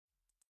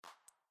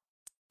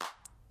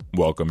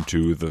Welcome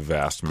to The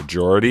Vast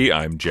Majority.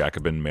 I'm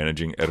Jacobin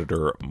managing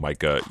editor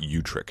Micah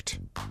Uetricht.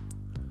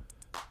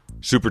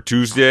 Super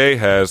Tuesday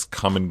has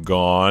come and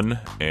gone,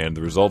 and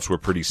the results were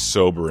pretty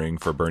sobering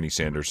for Bernie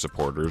Sanders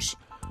supporters,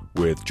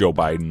 with Joe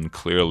Biden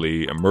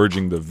clearly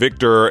emerging the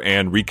victor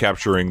and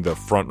recapturing the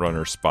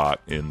frontrunner spot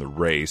in the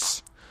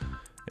race.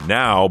 And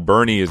now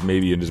Bernie is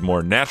maybe in his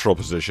more natural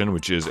position,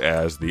 which is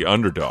as the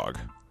underdog.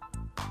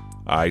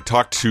 I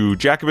talked to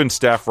Jacobin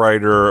staff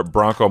writer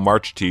Branko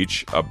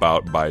Marcetic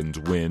about Biden's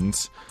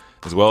wins,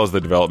 as well as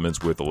the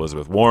developments with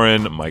Elizabeth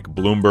Warren, Mike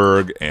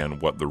Bloomberg, and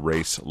what the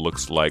race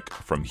looks like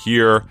from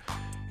here.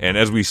 And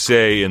as we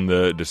say in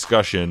the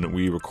discussion,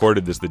 we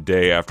recorded this the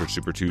day after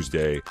Super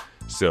Tuesday,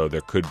 so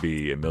there could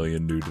be a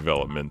million new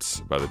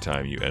developments by the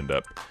time you end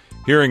up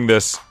hearing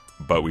this,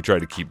 but we try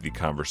to keep the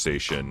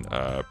conversation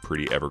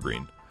pretty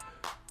evergreen.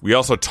 We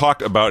also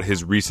talked about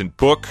his recent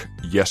book,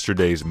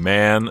 Yesterday's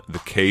Man, The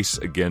Case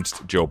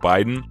Against Joe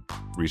Biden,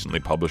 recently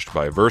published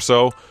by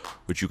Verso,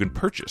 which you can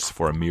purchase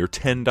for a mere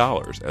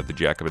 $10 at the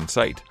Jacobin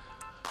site.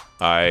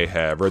 I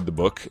have read the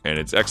book, and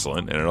it's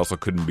excellent, and it also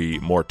couldn't be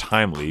more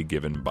timely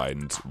given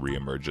Biden's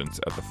reemergence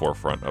at the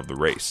forefront of the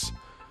race.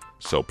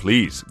 So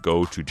please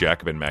go to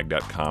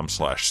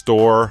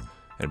jacobinmag.com/store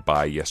and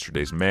buy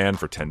Yesterday's Man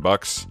for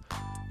 $10.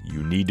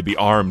 You need to be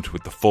armed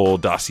with the full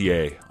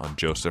dossier on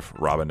Joseph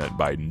Robinette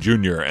Biden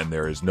Jr., and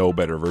there is no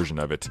better version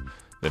of it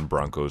than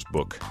Branko's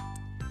book.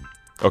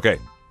 Okay,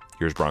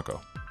 here's Branko.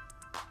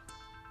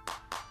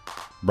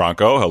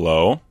 Branko,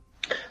 hello.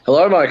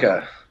 Hello,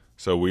 Micah.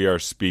 So we are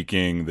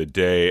speaking the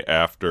day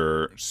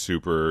after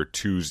Super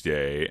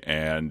Tuesday,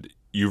 and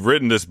you've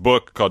written this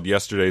book called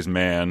Yesterday's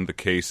Man, The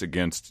Case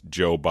Against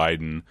Joe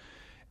Biden.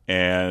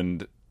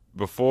 And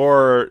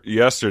before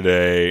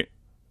yesterday,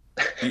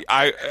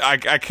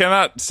 I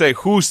cannot say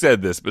who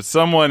said this, but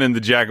someone in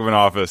the Jacobin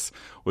office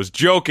was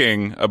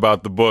joking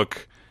about the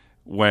book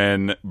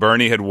when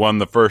Bernie had won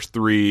the first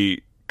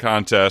three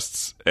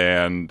contests,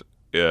 and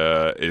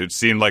it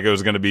seemed like it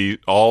was going to be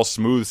all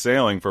smooth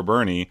sailing for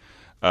Bernie,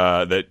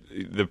 that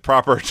the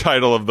proper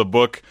title of the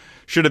book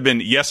should have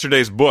been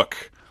Yesterday's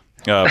Book.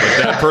 But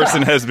that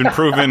person has been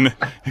proven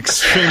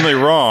extremely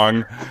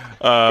wrong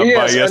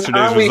by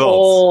yesterday's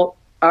results.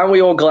 Aren't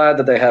we all glad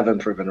that they have been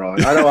proven wrong?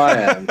 I know I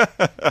am.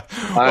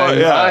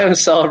 I am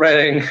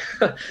celebrating.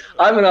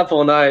 I've been up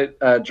all night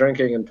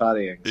drinking and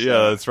partying. So.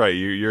 Yeah, that's right.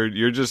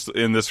 You're just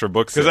in this for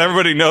books, because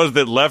everybody knows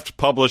that left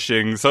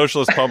publishing,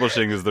 socialist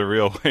publishing, is the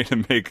real way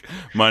to make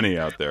money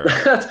out there.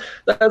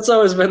 That's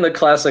always been the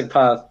classic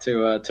path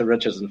to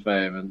riches and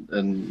fame.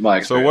 And my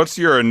experience. So, what's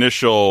your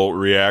initial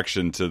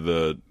reaction to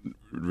the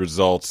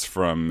results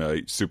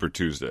from Super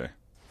Tuesday?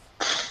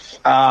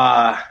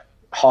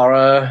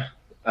 Horror.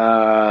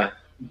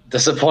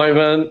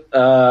 Disappointment.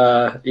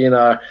 I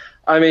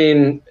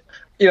mean,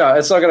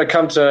 it's not going to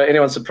come to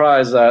anyone's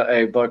surprise that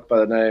a book by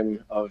the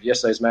name of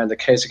Yesterday's Man, The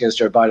Case Against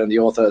Joe Biden, the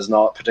author is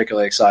not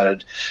particularly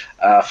excited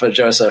for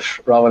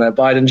Joseph Robinette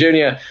Biden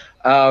Jr.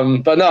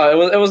 But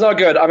no, it was not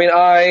good. I mean,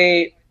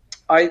 I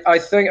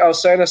think I was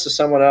saying this to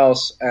someone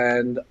else,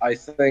 and I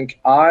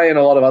think I and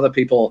a lot of other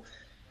people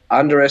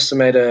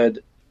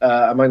underestimated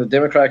among the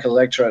Democratic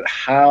electorate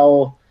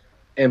how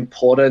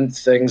important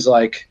things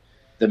like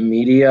the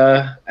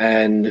media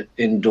and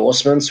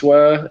endorsements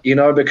were,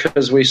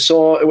 because we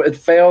saw it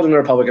failed in the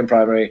Republican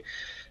primary,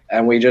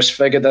 and we just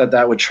figured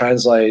that would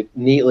translate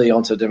neatly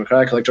onto the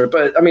Democratic electorate.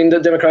 But, I mean, the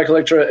Democratic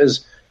electorate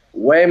is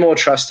way more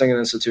trusting in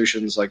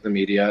institutions like the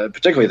media,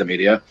 particularly the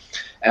media.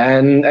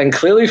 And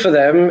clearly for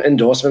them,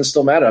 endorsements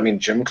still matter. I mean,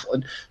 Jim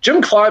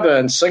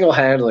Clyburn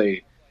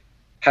single-handedly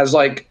has,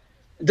 he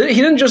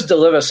didn't just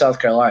deliver South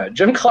Carolina.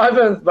 Jim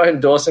Clyburn, by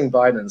endorsing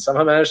Biden,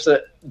 somehow managed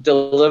to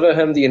deliver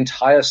him the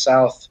entire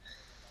South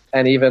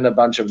and even a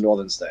bunch of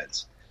northern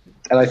states.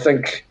 And I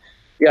think,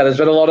 there's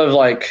been a lot of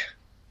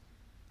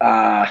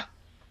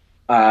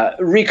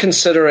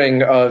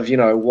reconsidering of,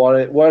 what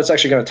it's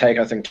actually going to take,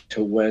 I think,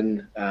 to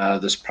win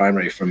this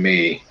primary for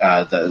me,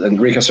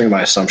 and reconsidering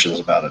my assumptions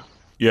about it.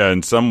 Yeah,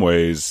 in some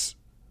ways,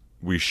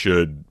 we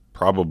should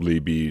probably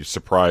be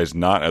surprised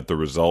not at the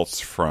results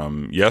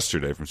from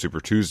yesterday, from Super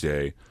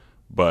Tuesday,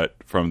 but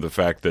from the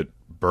fact that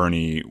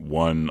Bernie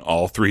won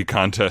all three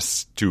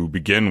contests to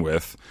begin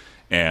with,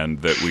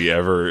 and that we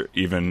ever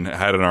even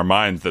had in our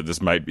minds that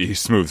this might be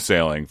smooth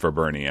sailing for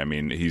Bernie. I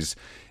mean, he's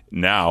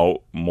now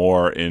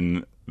more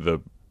in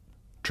the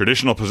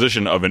traditional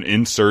position of an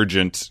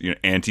insurgent,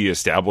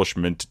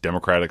 anti-establishment,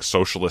 democratic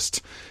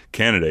socialist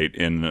candidate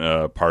in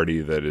a party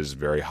that is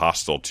very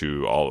hostile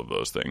to all of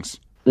those things.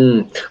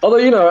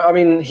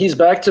 Although, he's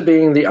back to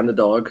being the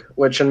underdog,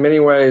 which in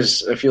many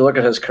ways, if you look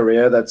at his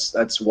career,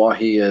 that's what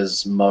he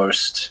is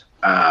most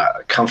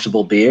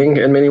comfortable being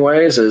in many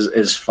ways,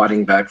 is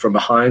fighting back from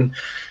behind.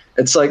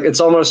 It's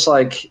almost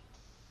like,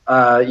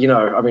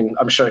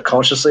 I'm sure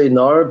consciously,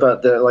 no,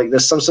 but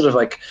there's some sort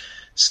of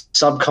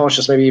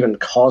subconscious, maybe even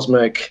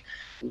cosmic,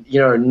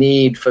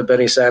 need for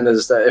Bernie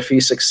Sanders that if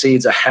he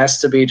succeeds, it has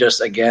to be just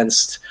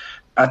against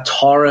a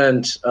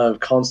torrent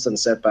of constant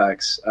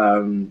setbacks.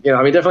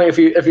 Definitely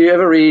if you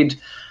ever read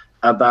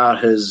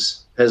about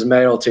his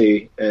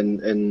mayoralty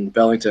in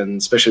Burlington,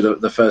 especially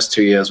the first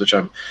 2 years, which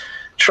I'm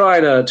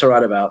trying to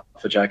write about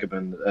for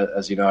Jacobin,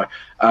 as you know.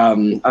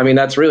 I mean,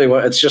 that's really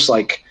what it's just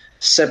like.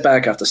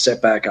 Setback after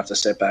setback after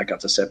setback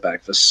after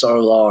setback for so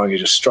long. He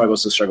just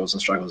struggles and struggles and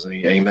struggles, and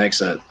he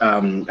makes it.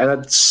 And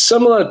it's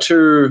similar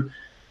to,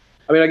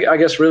 I mean, I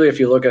guess really if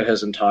you look at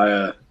his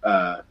entire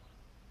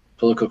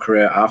political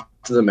career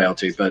after the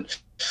mayoralty, but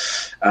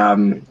I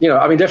mean,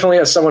 definitely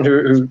as someone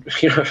who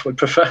would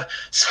prefer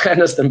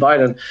Sanders than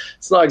Biden,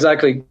 it's not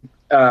exactly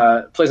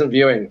pleasant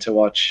viewing to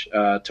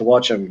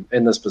watch him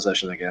in this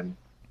position again.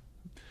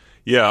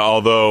 Yeah,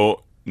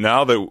 although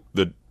now that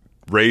the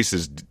race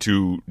is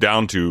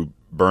down to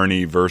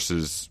Bernie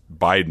versus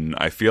Biden,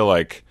 I feel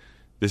like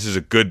this is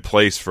a good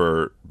place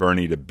for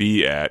Bernie to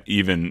be at,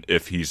 even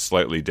if he's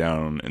slightly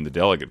down in the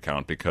delegate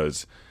count,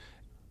 because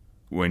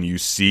when you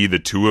see the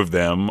two of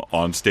them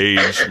on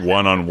stage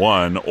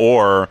one-on-one,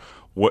 or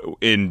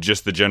in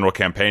just the general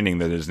campaigning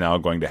that is now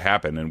going to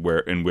happen, and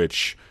in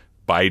which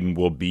Biden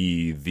will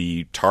be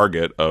the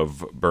target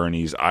of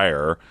Bernie's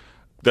ire,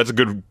 that's a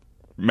good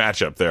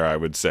matchup there, I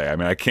would say. I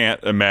mean, I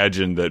can't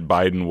imagine that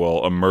Biden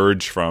will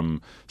emerge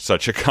from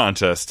such a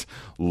contest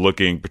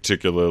looking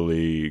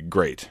particularly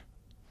great.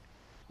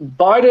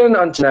 Biden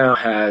until now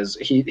has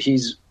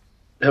his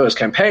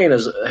campaign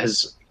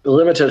has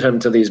limited him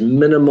to these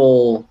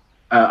minimal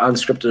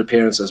unscripted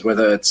appearances,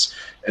 whether it's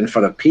in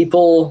front of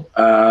people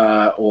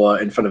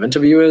or in front of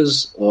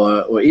interviewers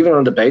or even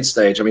on debate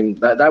stage. I mean,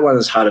 that one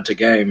is harder to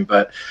game,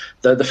 but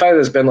the fact that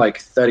there's been like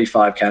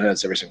 35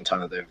 candidates every single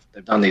time that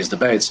they've done these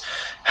debates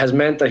has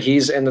meant that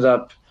he's ended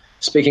up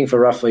speaking for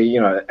roughly,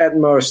 at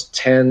most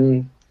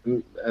 10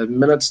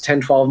 minutes,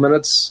 10, 12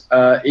 minutes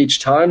each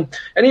time.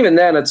 And even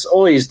then, it's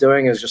all he's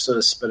doing is just sort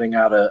of spitting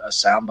out a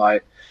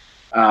soundbite.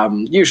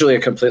 Usually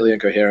a completely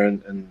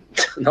incoherent and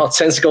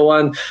nonsensical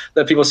one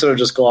that people sort of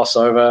just gloss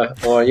over,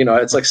 or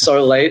it's like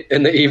so late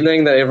in the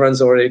evening that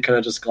everyone's already kind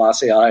of just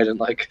glassy-eyed and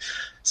like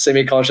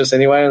semi-conscious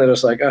anyway, and they're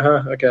just like,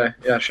 okay,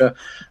 yeah, sure.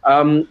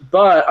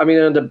 But I mean,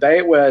 in a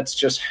debate where it's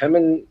just him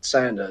and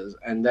Sanders,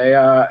 and they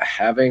are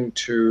having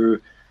to,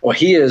 or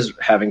he is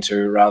having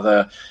to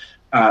rather,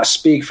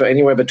 speak for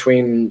anywhere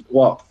between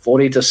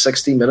 40 to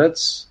 60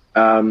 minutes,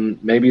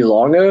 maybe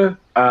longer,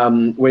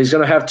 where he's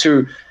going to have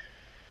to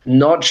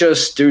not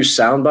just do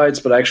sound bites,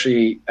 but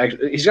actually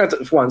he's going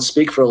to, for one,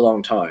 speak for a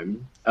long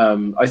time.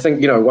 I think,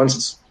 once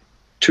it's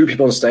two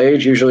people on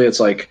stage, usually it's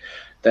like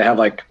they have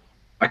like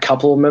a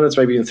couple of minutes,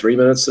 maybe even 3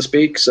 minutes to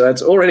speak. So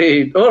that's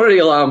already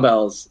alarm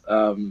bells,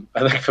 I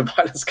think, for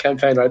Biden's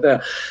campaign right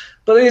there.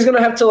 But then he's going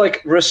to have to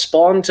like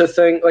respond to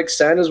things like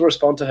Sanders will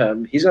respond to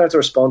him. He's going to have to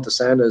respond to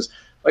Sanders.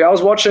 Like I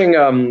was watching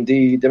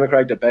the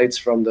Democratic debates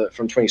from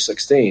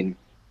 2016,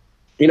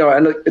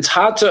 and it's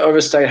hard to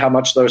overstate how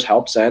much those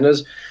helped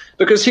Sanders.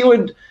 Because he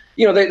would,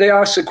 they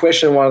asked a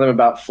question, one of them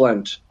about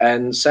Flint,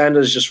 and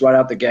Sanders just right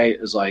out the gate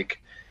is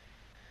like,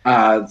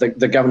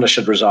 the governor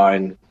should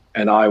resign,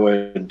 and I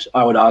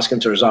would ask him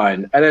to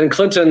resign. And then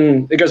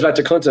Clinton, it goes back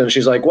to Clinton, and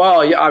she's like,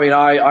 well, yeah, I mean,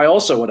 I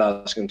also would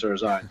ask him to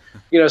resign.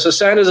 So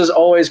Sanders has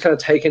always kind of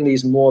taken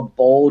these more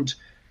bold,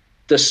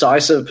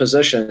 decisive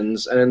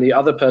positions, and then the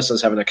other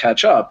person's having to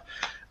catch up.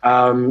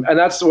 And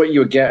that's what you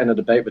would get in a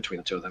debate between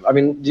the two of them. I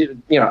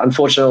mean,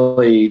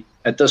 unfortunately,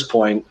 at this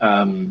point,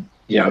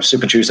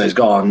 Super Tuesday's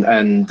gone,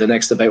 and the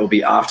next debate will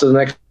be after the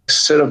next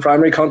set of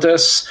primary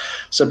contests.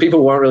 So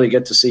people won't really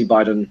get to see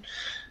Biden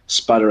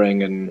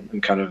sputtering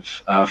and kind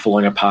of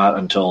falling apart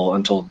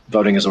until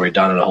voting is already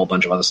done in a whole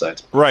bunch of other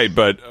states. Right,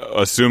 but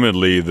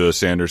assumedly the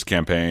Sanders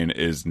campaign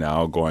is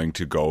now going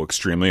to go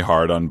extremely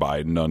hard on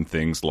Biden on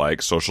things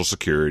like Social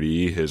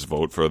Security, his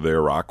vote for the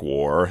Iraq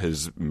War,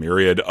 his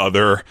myriad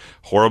other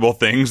horrible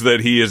things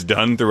that he has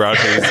done throughout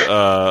his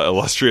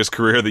illustrious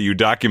career that you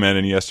document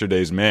in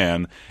Yesterday's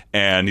Man,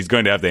 and he's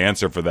going to have to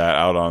answer for that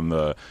out on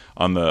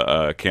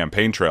the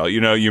campaign trail.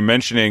 You're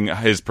mentioning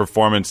his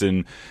performance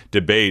in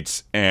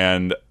debates,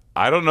 and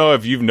I don't know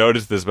if you've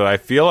noticed this, but I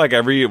feel like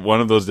every one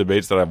of those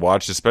debates that I've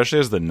watched, especially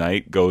as the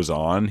night goes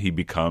on, he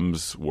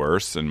becomes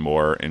worse and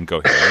more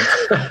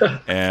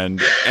incoherent.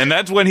 and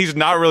that's when he's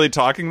not really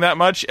talking that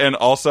much, and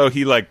also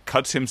he like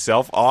cuts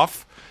himself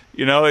off.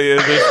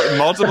 There's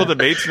multiple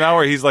debates now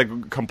where he's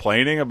like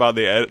complaining about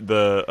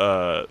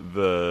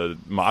the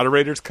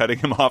moderators cutting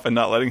him off and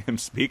not letting him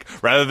speak,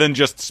 rather than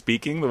just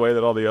speaking the way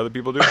that all the other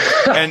people do.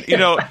 And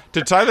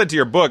to tie that to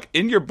your book,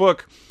 in your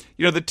book,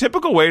 the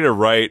typical way to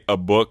write a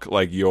book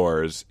like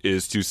yours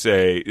is to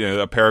say,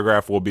 a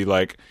paragraph will be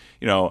like,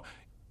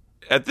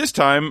 at this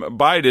time,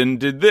 Biden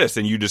did this,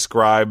 and you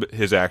describe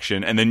his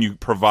action, and then you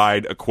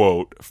provide a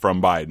quote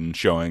from Biden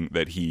showing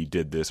that he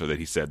did this, or that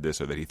he said this,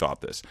 or that he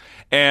thought this.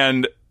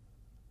 And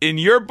in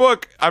your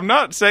book, I'm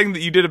not saying that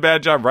you did a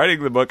bad job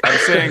writing the book. I'm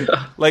saying,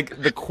 like,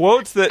 the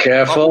quotes that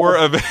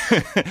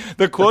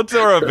the quotes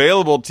that are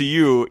available to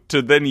you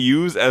to then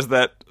use as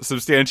that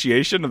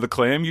substantiation of the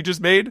claim you just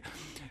made.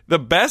 The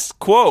best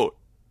quote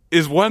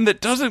is one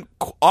that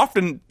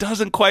often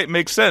doesn't quite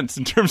make sense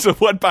in terms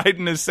of what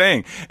Biden is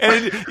saying.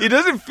 And it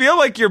doesn't feel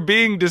like you're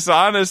being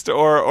dishonest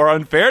or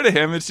unfair to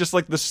him. It's just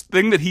like this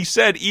thing that he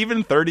said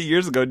even 30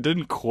 years ago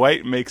didn't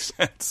quite make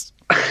sense.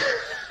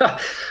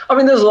 I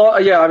mean, there's a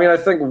lot. Yeah, I mean, I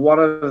think one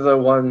of the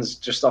ones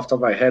just off the top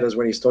of my head is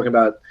when he's talking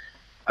about,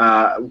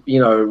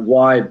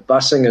 why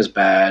busing is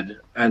bad.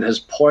 And his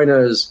point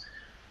is,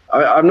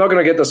 I'm not going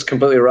to get this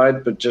completely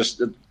right, but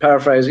just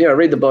paraphrase,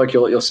 read the book,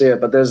 you'll see it.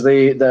 But there's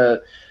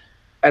the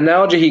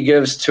analogy he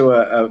gives to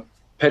a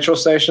petrol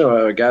station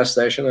or a gas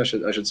station, I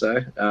should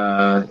say.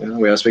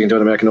 We are speaking to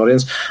an American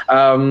audience.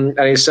 And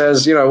he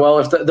says, well,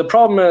 if the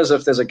problem is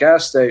if there's a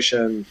gas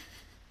station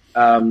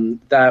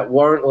that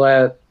won't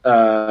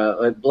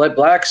let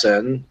blacks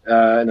in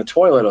a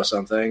toilet or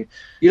something,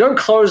 you don't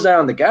close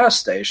down the gas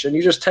station.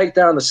 You just take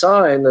down the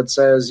sign that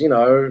says,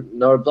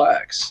 no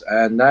blacks.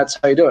 And that's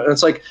how you do it. And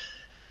it's like,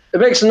 it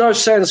makes no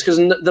sense because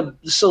the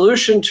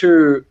solution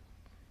to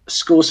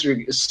school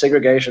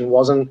segregation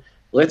wasn't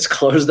let's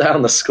close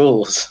down the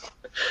schools.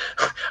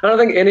 I don't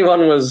think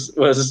anyone was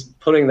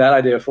putting that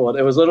idea forward.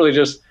 It was literally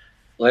just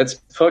let's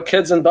put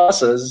kids in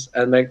buses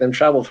and make them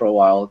travel for a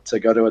while to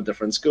go to a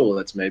different school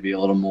that's maybe a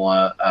little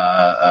more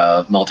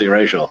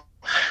multiracial.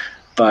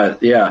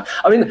 But yeah,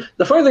 I mean,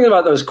 the funny thing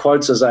about those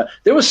quotes is that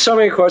there were so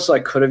many quotes that I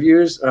could have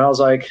used, and I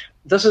was like,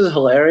 this is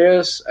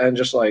hilarious and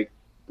just like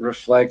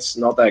reflects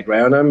not that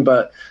great on him.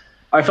 But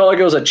I felt like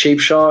it was a cheap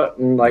shot,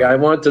 and like I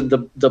wanted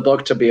the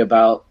book to be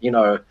about,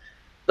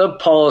 the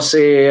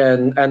policy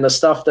and the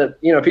stuff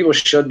that, people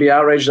should be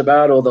outraged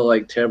about, all the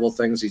like terrible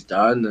things he's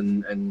done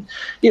and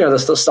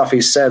the stuff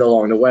he's said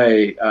along the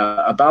way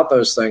about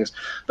those things.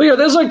 But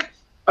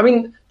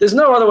there's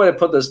no other way to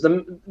put this.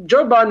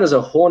 Joe Biden is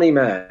a horny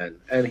man,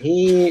 and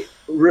he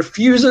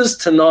refuses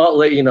to not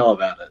let you know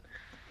about it.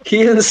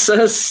 He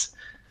insists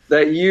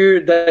that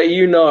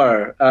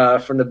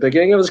from the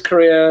beginning of his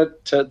career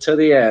to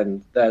the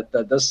end that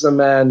this is a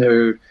man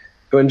who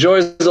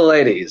enjoys the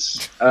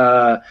ladies.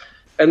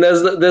 And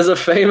there's a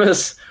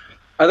famous,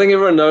 I think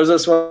everyone knows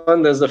this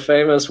one. There's a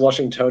famous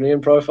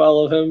Washingtonian profile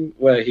of him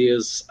where he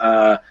is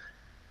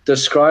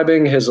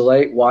describing his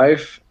late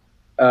wife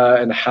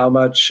and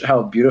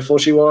how beautiful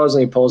she was,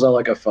 and he pulls out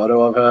like a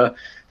photo of her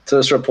to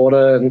this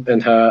reporter in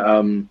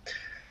her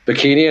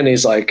bikini, and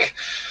he's like,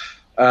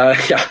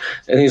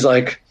 and he's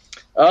like,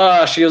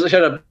 she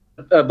had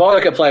a bought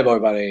like a Playboy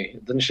bunny,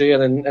 didn't she?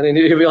 And then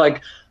he'd be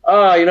like,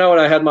 when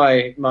I had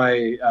my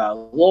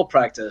law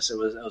practice, it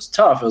was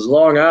tough. It was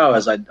long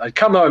hours. I'd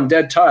come home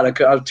dead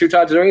tired. I was too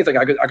tired to do anything.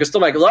 I could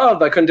still make love,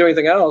 but I couldn't do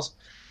anything else.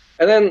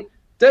 And then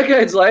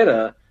decades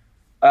later,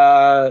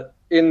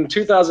 in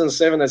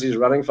 2007, as he's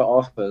running for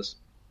office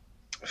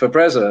for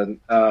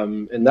president,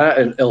 in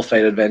that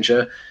ill-fated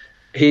venture,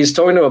 he's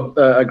talking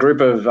to a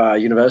group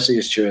of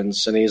university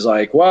students, and he's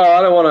like, well,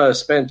 I don't want to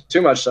spend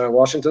too much time in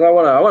Washington. I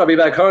want to be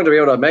back home to be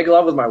able to make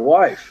love with my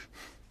wife.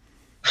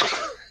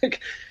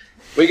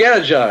 We get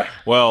it, Joe.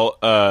 Well,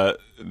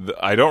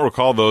 I don't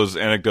recall those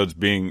anecdotes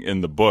being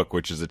in the book,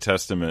 which is a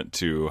testament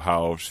to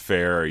how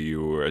fair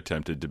you were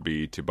attempted to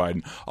be to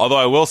Biden. Although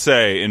I will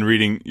say, in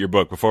reading your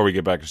book, before we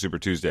get back to Super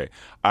Tuesday,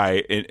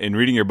 in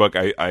reading your book,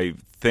 I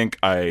think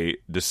I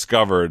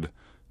discovered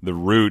the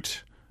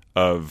root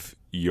of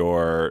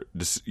your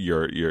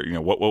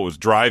what was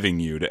driving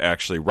you to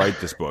actually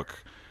write this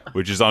book,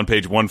 which is on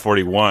page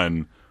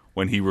 141.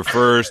 When he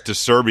refers to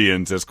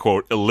Serbians as,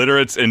 quote,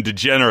 illiterates and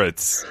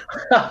degenerates.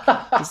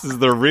 This is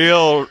the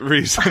real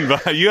reason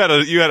behind you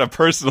had a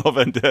personal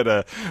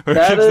vendetta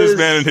against this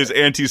man and his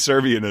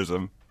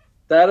anti-Serbianism.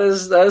 That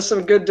is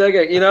some good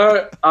digging.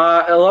 A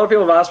lot of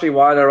people have asked me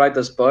why I write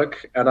this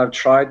book, and I've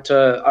tried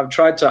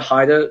to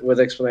hide it with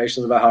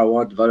explanations about how I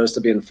want voters to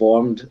be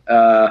informed.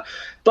 But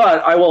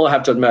I will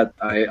have to admit,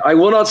 I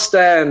will not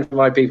stand for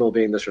my people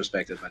being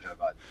disrespected by Joe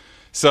Biden.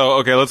 So,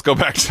 okay, let's go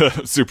back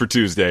to Super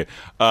Tuesday.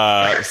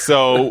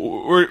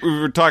 So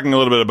we're talking a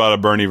little bit about a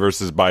Bernie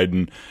versus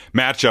Biden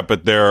matchup,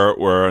 but there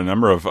were a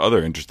number of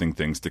other interesting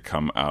things to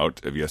come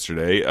out of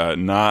yesterday,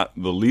 not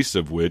the least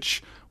of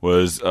which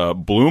was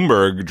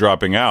Bloomberg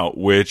dropping out,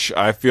 which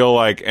I feel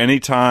like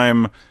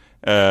anytime,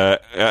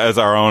 as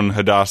our own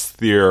Hadass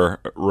Thier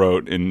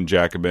wrote in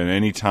Jacobin,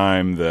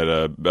 anytime that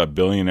a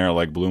billionaire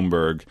like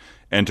Bloomberg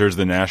enters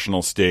the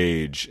national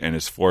stage and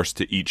is forced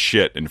to eat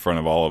shit in front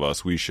of all of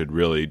us, we should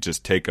really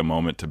just take a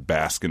moment to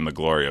bask in the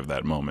glory of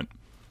that moment.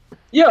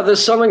 Yeah,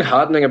 there's something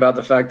heartening about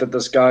the fact that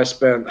this guy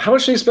spent, how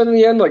much did he spend in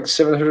the end? Like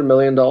 $700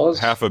 million?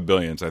 $500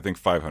 million, I think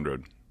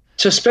 500.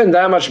 To spend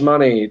that much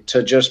money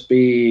to just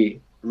be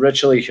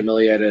ritually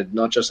humiliated,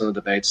 not just on the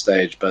debate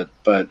stage, but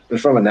in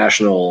front of a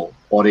national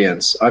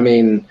audience. I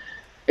mean,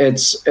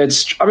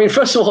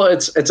 first of all,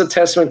 it's a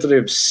testament to the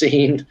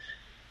obscene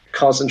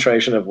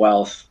concentration of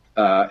wealth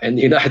in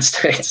the United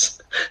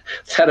States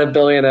that a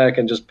billionaire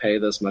can just pay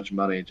this much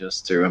money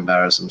just to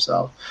embarrass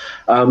himself.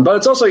 But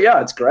it's also,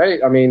 it's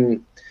great. I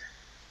mean,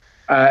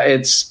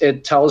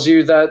 it tells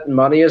you that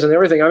money isn't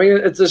everything. I mean,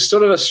 it's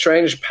sort of a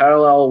strange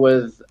parallel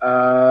with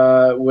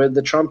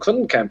the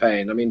Trump-Clinton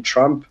campaign. I mean,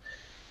 Trump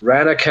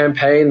ran a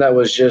campaign that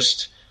was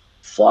just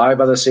fly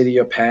by the seat of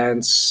your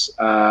pants,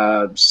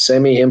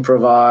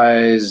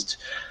 semi-improvised,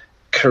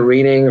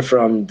 careening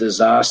from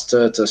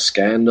disaster to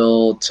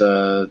scandal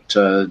to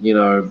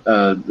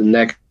the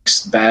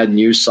next bad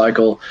news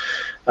cycle.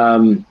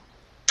 And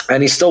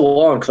he still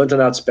won. Clinton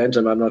outspent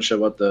him. I'm not sure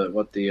what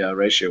the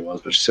ratio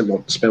was, but she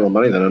spent more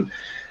money than him.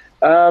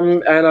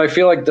 And I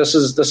feel like this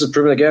is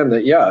proven again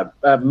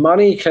that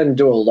money can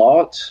do a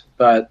lot,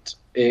 but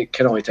it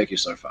can only take you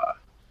so far.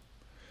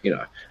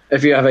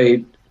 If you have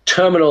a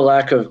terminal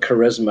lack of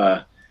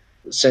charisma,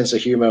 sense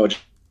of humor, or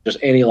just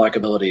any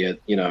likability,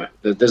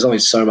 there's only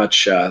so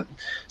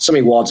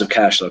many wads of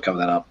cash that'll cover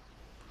that up.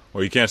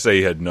 Well, you can't say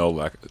he had no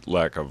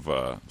lack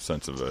of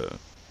sense of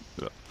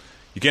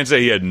you can't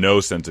say he had no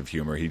sense of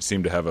humor. He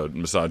seemed to have a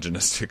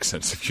misogynistic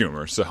sense of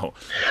humor. So,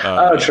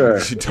 true.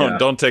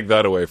 Don't take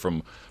that away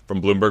from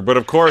Bloomberg. But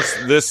of course,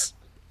 this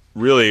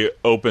really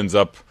opens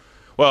up.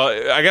 Well,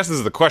 I guess this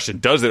is the question: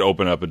 does it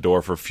open up a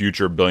door for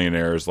future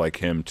billionaires like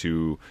him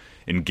to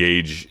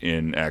engage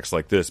in acts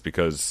like this?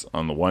 Because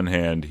on the one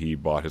hand, he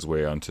bought his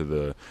way onto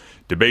the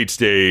debate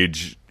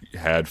stage,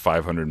 had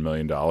 $500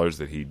 million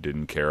that he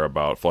didn't care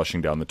about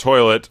flushing down the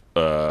toilet,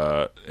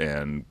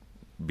 and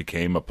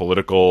became a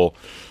political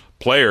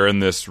player in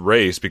this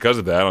race because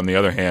of that. On the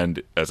other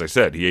hand, as I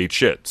said, he ate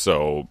shit.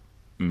 So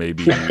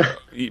maybe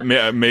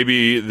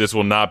this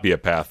will not be a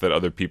path that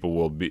other people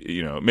will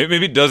be.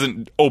 Maybe it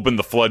doesn't open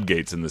the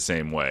floodgates in the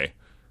same way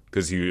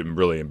because he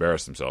really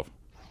embarrassed himself.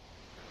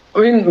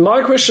 I mean,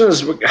 my question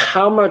is,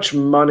 how much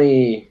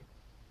money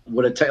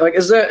would it take? Like,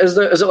 is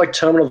it like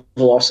terminal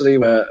velocity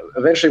where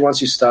eventually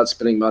once you start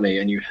spending money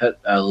and you hit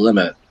a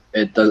limit,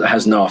 it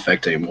has no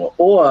effect anymore?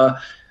 Or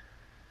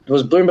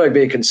was Bloomberg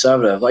being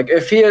conservative? Like,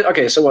 if he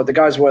had, so what? The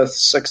guy's worth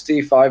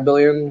 $65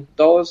 billion,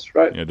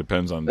 right? Yeah, it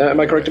depends on. Am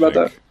I correct about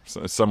that?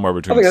 Somewhere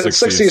between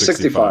 60 and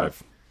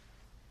 65.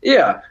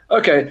 Yeah.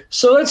 Okay.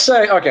 So let's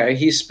say,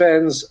 he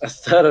spends a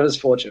third of his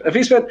fortune. If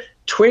he spent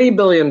 $20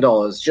 billion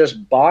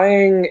just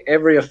buying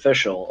every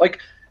official,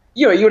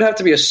 you would have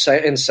to be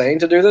insane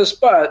to do this,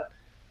 but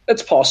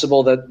it's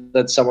possible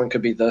that someone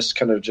could be this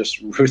kind of just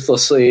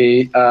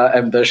ruthlessly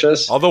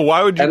ambitious. Although,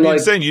 why would you be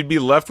insane? You'd be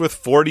left with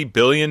 $40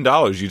 billion.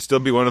 You'd still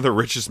be one of the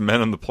richest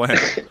men on the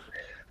planet.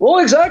 Well,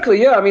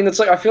 exactly. Yeah. I mean, it's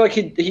like I feel like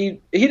he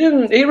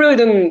really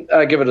didn't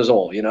give it his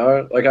all.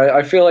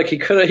 I feel like he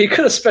could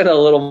have spent a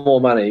little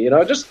more money.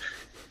 Just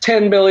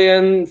 $10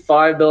 billion,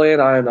 $5 billion.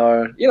 I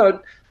don't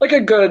know. Like a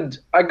good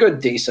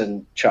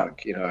decent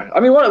chunk. I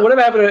mean,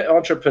 whatever happened to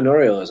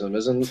entrepreneurialism?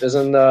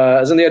 Isn't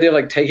the idea of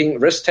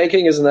risk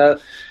taking? Isn't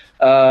that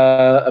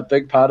a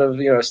big part of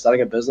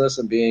starting a business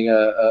and being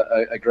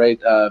a great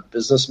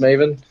business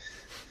maven?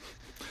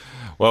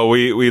 Well,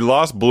 we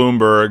lost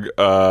Bloomberg,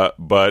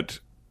 but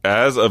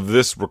as of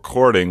this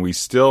recording, we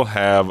still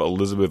have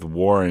Elizabeth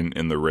Warren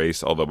in the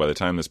race, although by the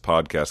time this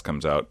podcast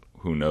comes out,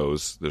 who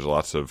knows? There's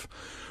lots of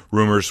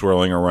rumors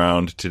swirling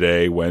around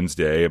today,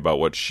 Wednesday, about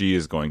what she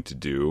is going to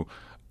do.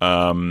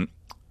 How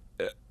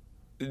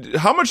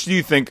much do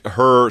you think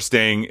her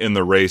staying in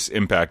the race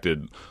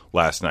impacted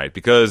last night?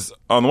 Because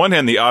on the one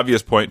hand, the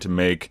obvious point to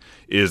make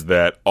is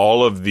that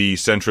all of the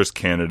centrist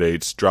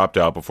candidates dropped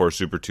out before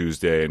Super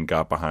Tuesday and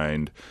got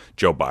behind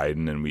Joe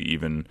Biden, and we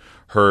even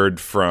heard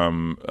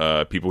from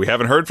people we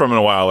haven't heard from in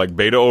a while, like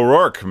Beto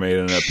O'Rourke made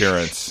an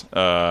appearance.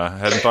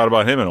 Hadn't thought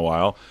about him in a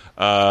while.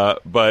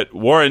 But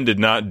Warren did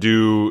not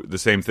do the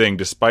same thing,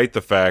 despite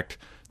the fact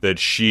that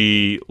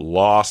she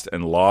lost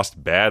and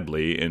lost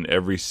badly in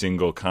every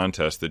single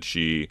contest that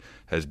she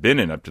has been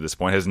in up to this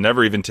point, has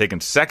never even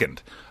taken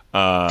second.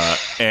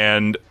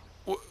 And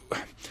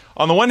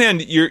on the one hand,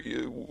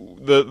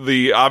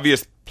 the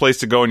obvious place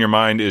to go in your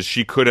mind is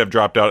she could have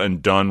dropped out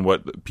and done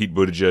what Pete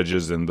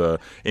Buttigieg's and the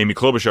Amy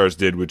Klobuchar's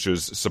did, which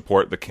is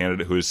support the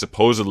candidate who is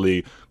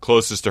supposedly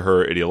closest to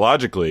her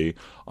ideologically.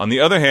 On the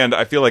other hand,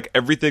 I feel like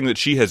everything that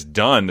she has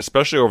done,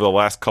 especially over the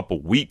last couple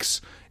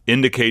weeks,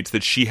 indicates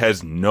that she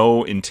has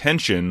no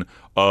intention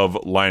of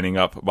lining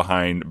up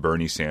behind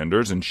Bernie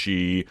Sanders, and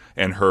she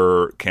and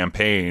her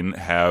campaign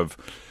have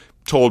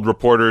told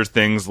reporters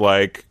things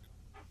like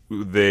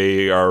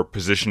they are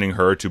positioning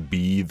her to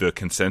be the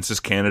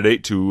consensus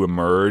candidate to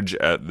emerge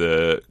at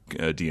the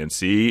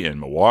DNC in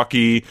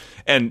Milwaukee,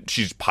 and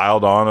she's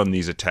piled on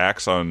these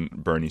attacks on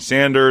Bernie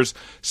Sanders.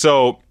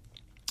 So,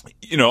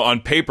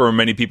 on paper,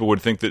 many people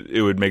would think that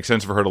it would make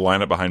sense for her to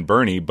line up behind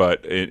Bernie,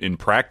 but in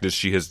practice,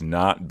 she has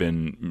not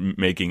been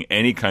making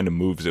any kind of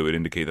moves that would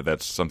indicate that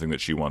that's something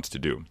that she wants to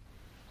do.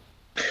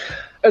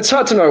 It's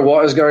hard to know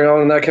what is going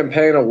on in that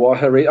campaign or what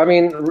her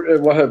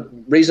what her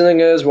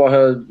reasoning is, what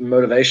her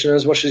motivation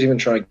is, what she's even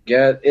trying to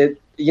get.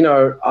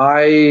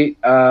 I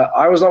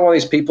was not one of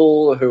these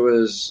people who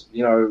was,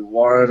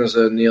 Warren is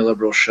a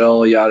neoliberal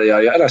shill, yada,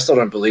 yada, yada, and I still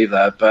don't believe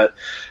that. But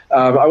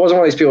I wasn't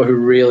one of these people who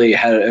really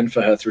had it in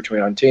for her through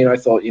 2019. I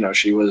thought,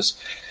 she was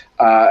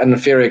an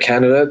inferior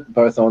candidate,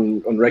 both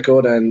on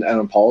record and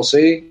on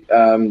policy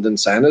than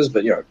Sanders,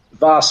 but,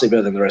 vastly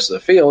better than the rest of the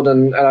field.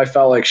 And I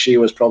felt like she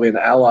was probably an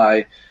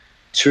ally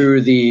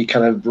to the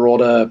kind of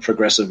broader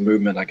progressive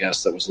movement, I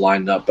guess, that was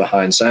lined up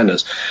behind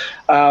Sanders.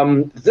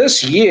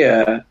 This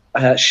year,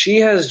 she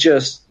has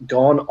just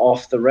gone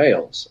off the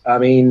rails. I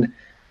mean,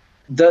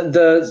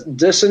 the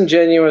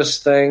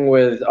disingenuous thing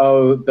with,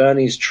 oh,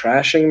 Bernie's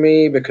trashing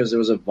me because there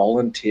was a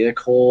volunteer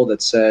call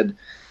that said,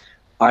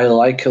 I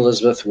like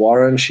Elizabeth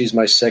Warren, she's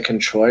my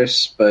second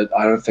choice, but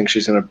I don't think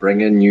she's going to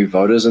bring in new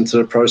voters into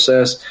the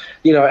process.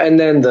 And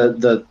then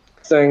the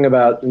thing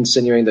about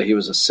insinuating that he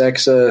was a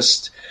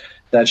sexist,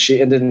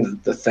 and then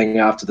the thing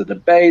after the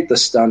debate, the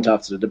stunt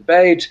after the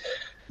debate,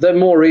 then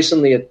more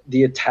recently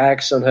the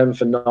attacks on him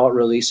for not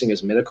releasing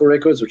his medical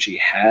records, which he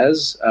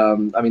has.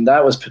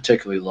 That was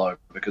particularly low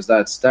because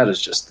that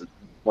is just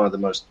one of the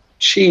most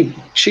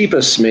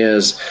cheapest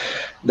smears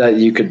that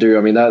you could do.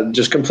 That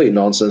just complete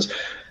nonsense.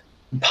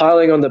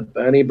 Piling on the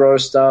Bernie bro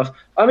stuff.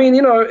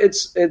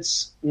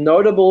 It's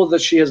notable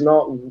that she has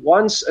not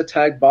once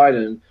attacked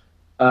Biden.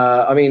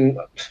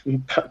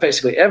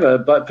 Basically ever,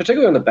 but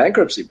particularly on the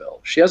bankruptcy bill.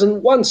 She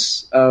hasn't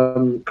once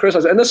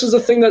criticized. And this is the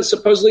thing that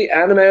supposedly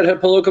animated her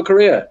political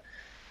career.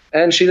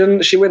 And she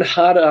went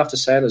harder after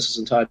Sanders this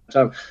entire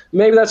time.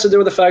 Maybe that's to do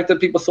with the fact that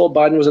people thought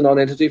Biden was a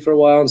non-entity for a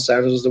while and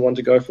Sanders was the one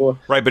to go for.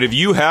 Right, but if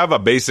you have a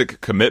basic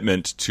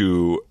commitment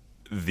to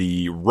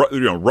the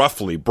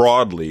roughly,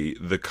 broadly,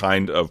 the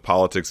kind of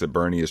politics that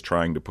Bernie is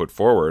trying to put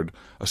forward,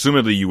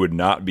 assumedly you would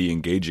not be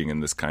engaging in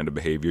this kind of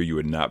behavior. You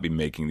would not be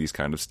making these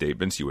kind of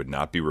statements. You would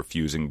not be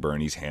refusing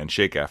Bernie's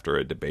handshake after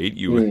a debate.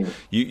 You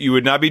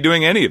would not be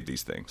doing any of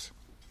these things.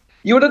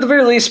 You would at the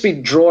very least be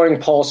drawing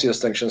policy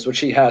distinctions, which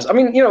he has. One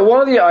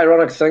of the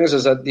ironic things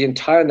is that the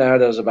entire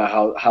narrative is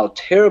about how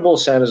terrible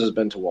Sanders has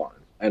been to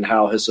Warren and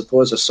how his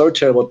supporters are so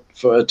terrible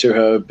to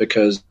her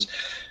because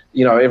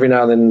every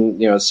now and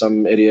then,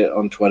 some idiot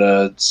on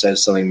Twitter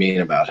says something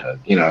mean about her,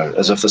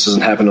 as if this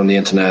doesn't happen on the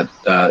internet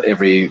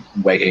every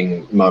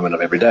waking moment of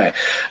every day.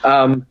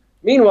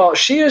 Meanwhile,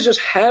 she has just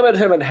hammered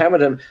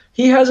him.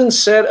 He hasn't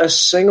said a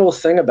single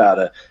thing about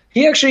her.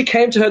 He actually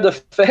came to her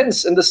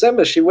defense in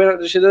December. She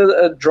did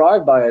a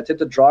drive-by,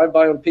 attempted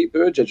drive-by on Pete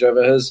Buttigieg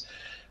over his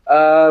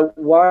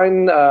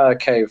wine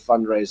cave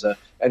fundraiser.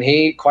 And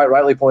he quite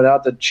rightly pointed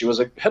out that she was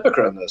a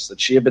hypocrite in this,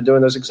 that she had been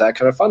doing those exact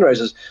kind of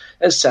fundraisers.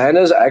 And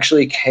Sanders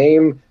actually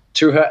came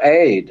to her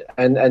aid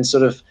and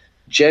sort of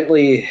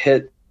gently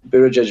hit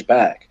Buttigieg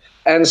back.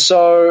 And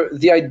so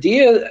the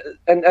idea,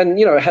 and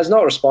has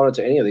not responded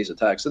to any of these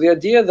attacks. So the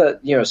idea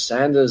that,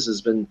 Sanders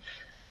has been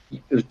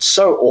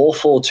so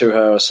awful to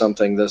her or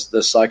something this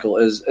cycle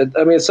is,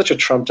 it's such a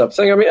trumped up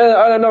thing.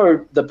 I don't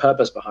know the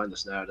purpose behind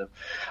this narrative.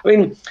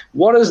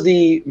 What is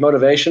the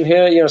motivation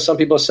here? Some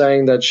people are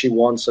saying that she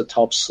wants a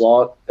top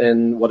slot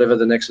in whatever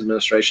the next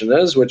administration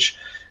is, which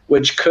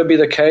could be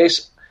the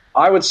case.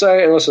 I would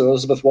say, and listen,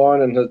 Elizabeth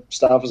Warren and her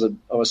staffers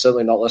are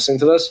certainly not listening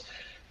to this,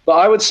 but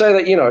I would say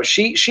that,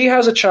 she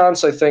has a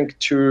chance, I think,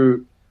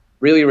 to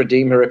really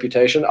redeem her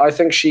reputation. I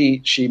think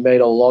she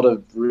made a lot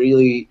of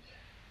really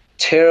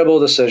terrible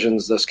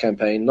decisions this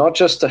campaign, not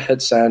just to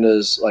hit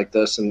Sanders like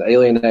this and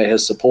alienate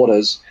his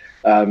supporters,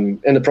 in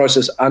the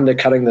process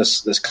undercutting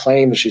this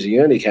claim that she's a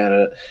unity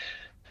candidate,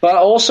 but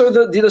also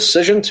the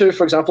decision to,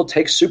 for example,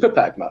 take super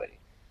PAC money.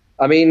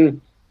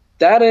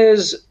 That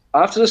is,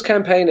 after this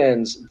campaign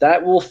ends,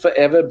 that will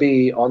forever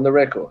be on the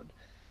record.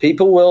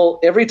 People will,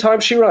 every time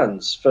she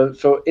runs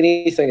for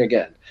anything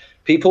again,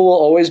 people will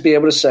always be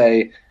able to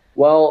say,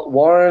 well,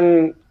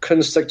 Warren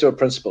couldn't stick to her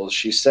principles.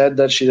 She said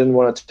that she didn't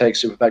want to take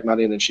super PAC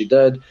money, and then she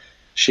did.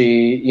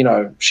 She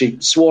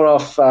swore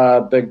off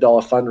big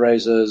dollar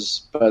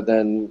fundraisers, but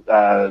then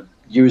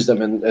used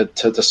them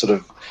to sort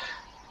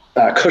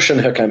of cushion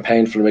her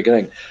campaign from the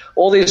beginning.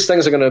 All these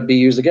things are going to be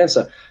used against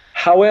her.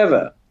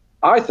 However,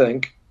 I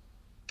think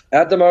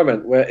at the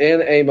moment we're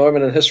in a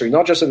moment in history,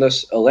 not just in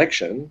this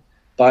election,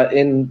 but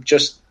in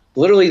just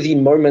literally the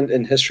moment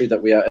in history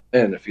that we are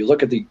in. If you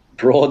look at the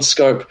broad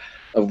scope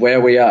of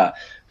where we are,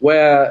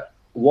 where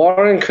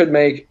Warren could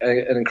make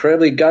an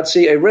incredibly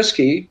gutsy, a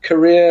risky,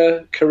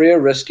 career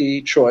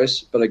risky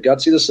choice, but a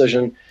gutsy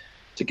decision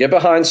to get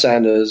behind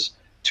Sanders,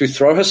 to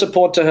throw her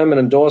support to him and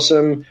endorse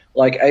him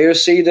like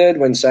AOC did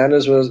when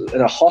Sanders was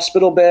in a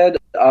hospital bed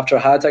after a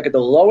heart attack at the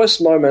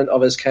lowest moment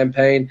of his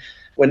campaign,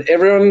 when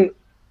everyone,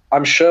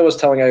 I'm sure, was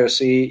telling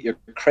AOC, you're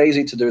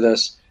crazy to do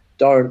this,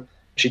 don't.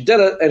 She did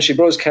it, and she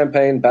brought his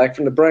campaign back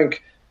from the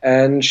brink,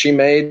 and she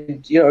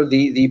made,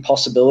 the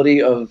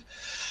possibility of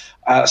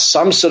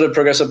some sort of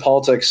progressive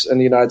politics in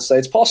the United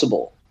States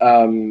possible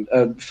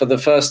for the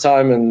first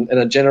time in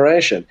a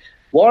generation.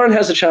 Warren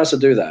has a chance to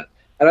do that.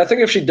 And I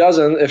think if she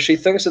doesn't, if she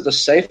thinks that the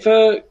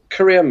safer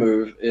career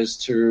move is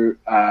to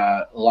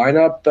line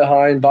up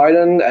behind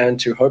Biden and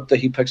to hope that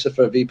he picks her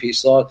for a VP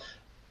slot,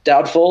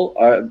 doubtful,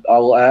 I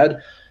will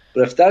add.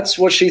 But if that's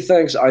what she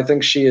thinks, I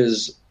think she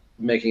is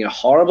making a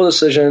horrible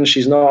decision.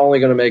 She's not only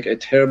going to make a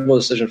terrible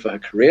decision for her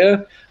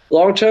career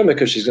long term,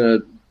 because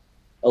a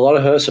lot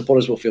of her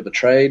supporters will feel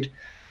betrayed.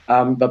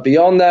 But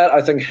beyond that,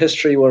 I think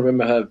history will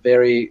remember her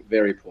very,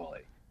 very poorly.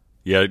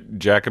 Yeah,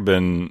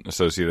 Jacobin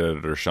Associate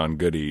Editor Sean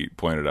Goody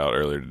pointed out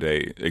earlier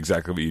today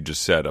exactly what you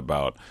just said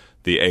about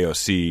the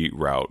AOC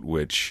route,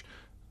 which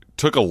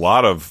took a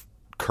lot of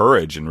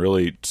courage and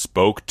really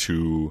spoke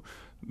to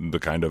the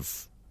kind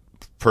of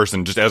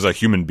person, just as a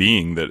human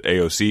being that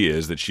AOC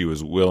is, that she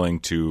was willing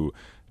to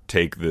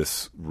take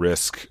this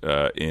risk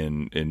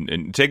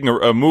in taking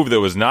a move that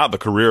was not the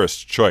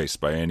careerist choice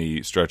by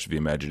any stretch of the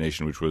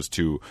imagination, which was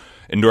to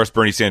endorse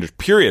Bernie Sanders,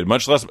 period,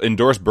 much less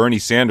endorse Bernie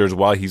Sanders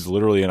while he's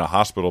literally in a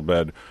hospital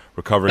bed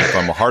recovering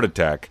from a heart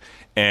attack.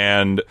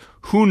 And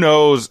who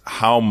knows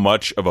how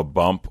much of a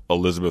bump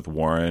Elizabeth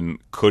Warren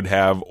could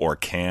have or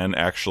can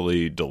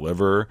actually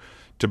deliver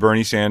to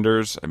Bernie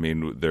Sanders. I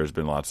mean, there's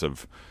been lots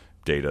of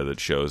data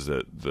that shows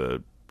that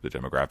the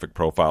demographic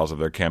profiles of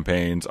their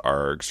campaigns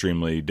are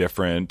extremely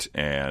different,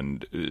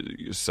 and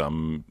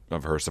some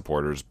of her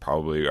supporters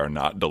probably are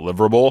not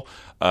deliverable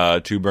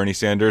to Bernie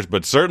Sanders.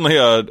 But certainly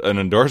an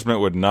endorsement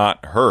would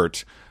not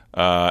hurt.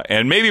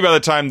 And maybe by the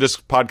time this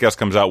podcast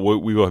comes out,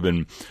 we will have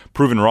been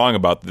proven wrong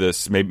about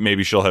this.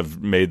 Maybe she'll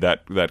have made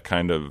that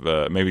kind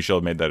of maybe she'll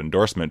have made that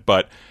endorsement.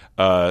 But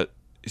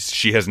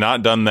she has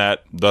not done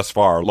that thus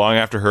far, long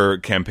after her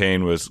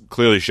campaign was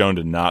clearly shown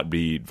to not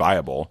be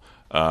viable.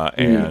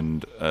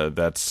 And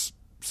that's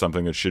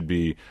something that should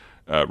be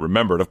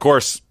remembered. Of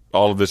course,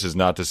 all of this is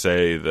not to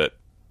say that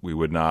we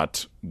would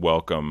not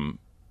welcome,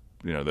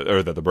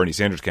 or that the Bernie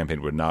Sanders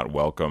campaign would not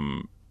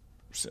welcome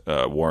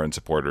Warren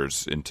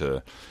supporters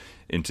into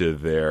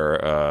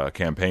their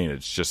campaign.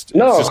 It's just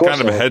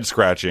kind of a head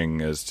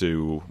scratching as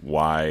to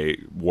why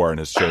Warren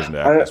has chosen to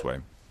act this way.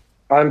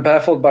 I'm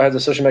baffled by her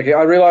decision making.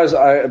 I realize,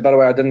 by the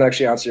way, I didn't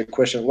actually answer your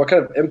question. What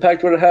kind of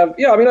impact would it have?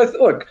 Yeah, I mean,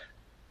 look.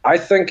 I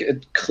think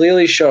it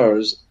clearly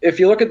shows, if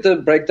you look at the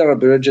breakdown of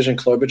Buttigieg and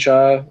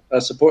Klobuchar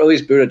support, at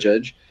least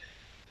Buttigieg,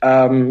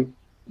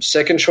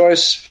 second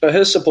choice for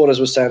his supporters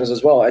was Sanders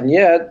as well. And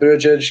yet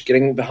Buttigieg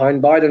getting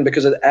behind Biden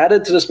because it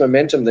added to this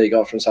momentum that he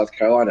got from South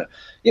Carolina,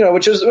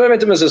 which is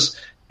momentum is this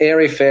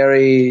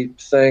airy-fairy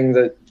thing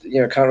that,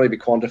 can't really be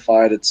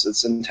quantified.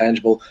 It's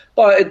intangible.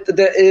 But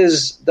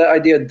that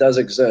idea does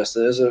exist.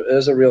 It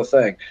is a real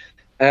thing.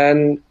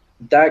 And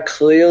that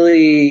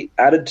clearly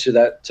added to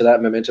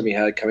that momentum he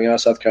had coming out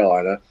of South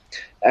Carolina,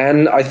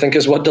 and I think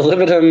is what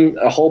delivered him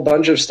a whole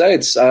bunch of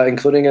states,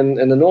 including in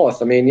the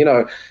North. I mean,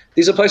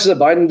 these are places that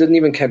Biden didn't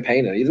even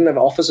campaign in. He didn't have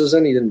offices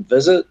in. He didn't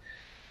visit.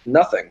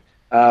 Nothing.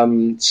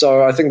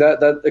 So I think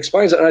that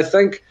explains it. And I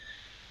think,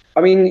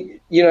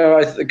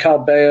 Carl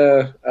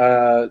Bayer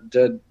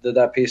did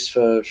that piece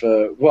for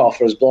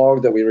his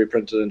blog that we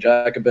reprinted in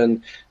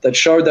Jacobin that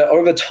showed that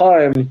over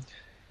time,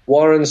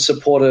 Warren's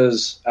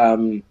supporters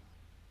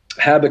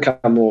have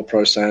become more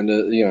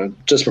pro-Sanders,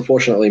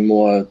 disproportionately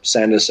more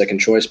Sanders second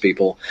choice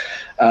people.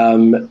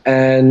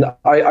 And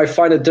I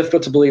find it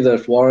difficult to believe that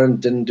if Warren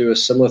didn't do a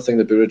similar thing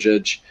to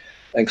Buttigieg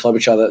and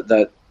Klobuchar,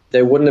 that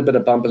there wouldn't have been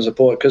a bump in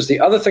support. Because the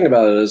other thing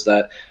about it is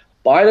that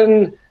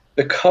Biden,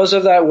 because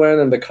of that win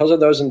and because of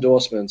those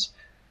endorsements,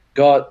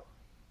 got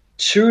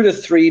 2 to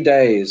 3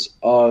 days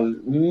of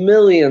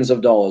millions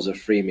of dollars of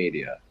free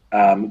media.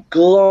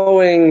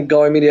 Glowing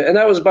media. And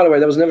that was, by the way,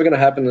 that was never going to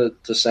happen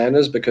to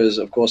Sanders because,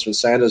 of course, when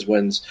Sanders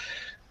wins,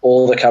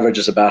 all the coverage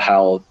is about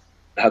how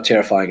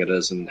terrifying it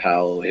is and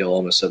how he'll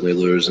almost suddenly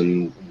lose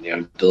and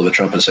deliver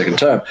Trump a second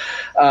term.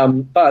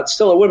 But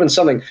still, it would have been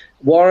something.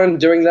 Warren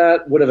doing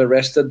that would have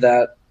arrested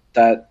that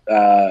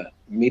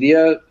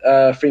media,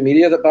 free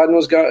media that Biden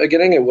was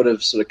getting. It would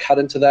have sort of cut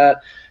into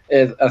that.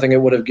 I think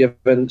it would have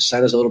given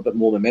Sanders a little bit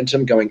more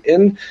momentum going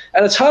in.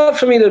 And it's hard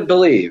for me to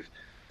believe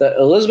that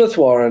Elizabeth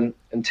Warren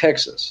in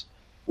Texas,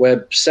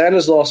 where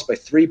Sanders lost by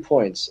 3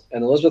 points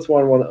and Elizabeth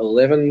Warren won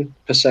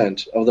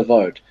 11% of the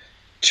vote,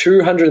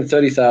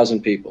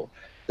 230,000 people,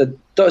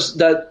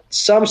 that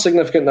some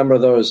significant number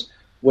of those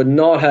would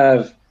not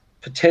have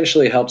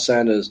potentially helped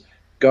Sanders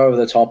go over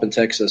the top in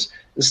Texas.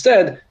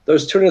 Instead,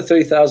 those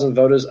 230,000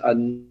 voters are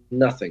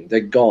nothing.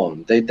 They're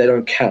gone. They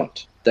don't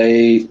count.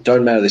 They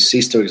don't matter. They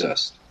cease to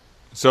exist.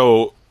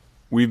 So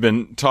we've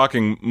been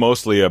talking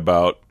mostly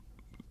about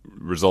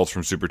results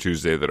from Super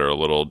Tuesday that are a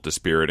little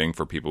dispiriting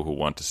for people who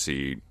want to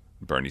see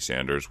Bernie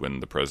Sanders win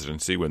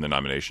the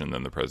nomination,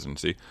 then the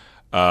presidency.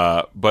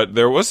 But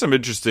there was some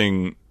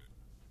interesting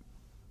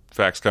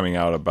facts coming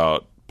out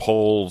about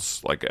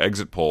polls, like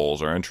exit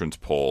polls or entrance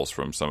polls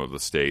from some of the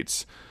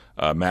states.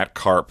 Matt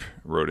Karp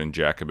wrote in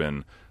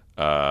Jacobin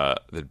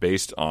that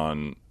based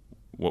on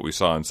what we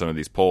saw in some of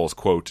these polls,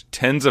 quote,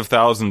 tens of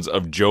thousands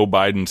of Joe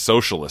Biden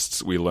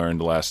socialists, we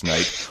learned last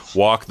night,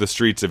 walk the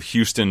streets of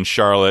Houston,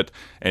 Charlotte,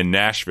 and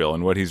Nashville.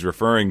 And what he's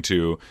referring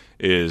to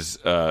is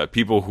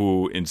people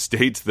who, in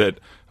states that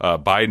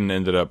Biden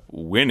ended up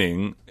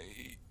winning,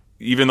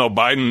 even though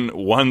Biden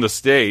won the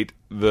state,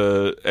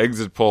 the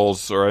exit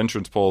polls or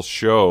entrance polls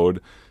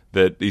showed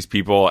that these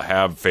people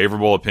have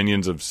favorable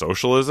opinions of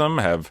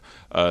socialism,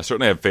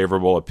 certainly have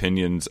favorable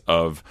opinions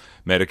of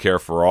Medicare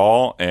for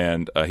all.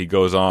 And he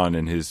goes on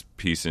in his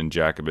piece in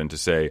Jacobin to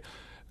say,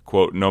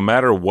 quote, no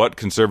matter what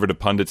conservative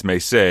pundits may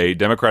say,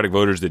 Democratic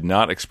voters did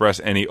not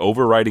express any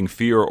overriding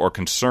fear or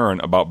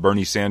concern about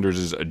Bernie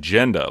Sanders'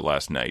 agenda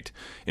last night.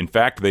 In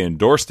fact, they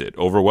endorsed it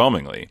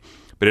overwhelmingly.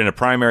 But in a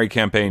primary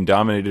campaign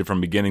dominated from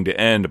beginning to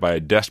end by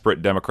a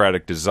desperate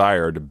Democratic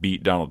desire to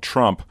beat Donald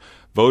Trump,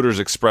 voters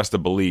expressed a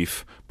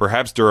belief,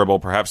 perhaps durable,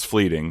 perhaps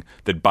fleeting,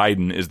 that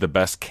Biden is the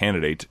best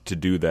candidate to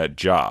do that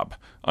job,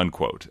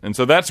 unquote. And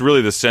so that's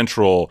really the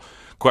central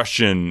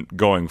question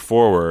going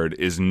forward,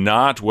 is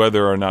not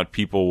whether or not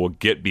people will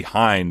get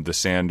behind the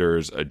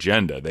Sanders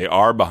agenda. They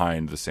are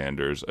behind the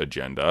Sanders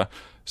agenda,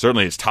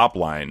 certainly its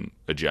top-line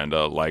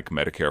agenda, like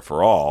Medicare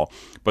for All,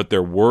 but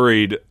they're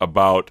worried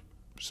about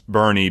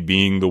Bernie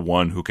being the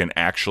one who can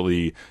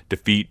actually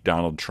defeat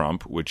Donald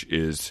Trump, which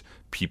is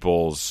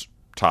people's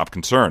top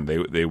concern.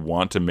 They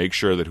want to make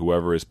sure that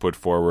whoever is put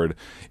forward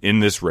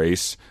in this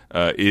race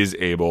is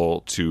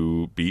able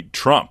to beat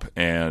Trump.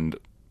 And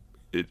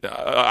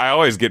I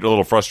always get a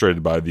little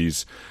frustrated by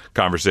these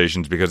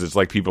conversations because it's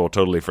like people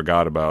totally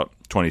forgot about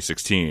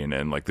 2016,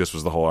 and like this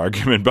was the whole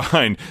argument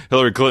behind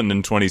Hillary Clinton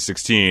in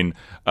 2016,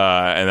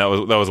 and that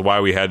was why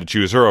we had to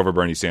choose her over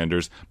Bernie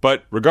Sanders.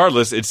 But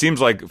regardless, it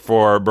seems like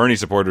for Bernie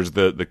supporters,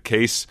 the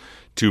case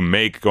to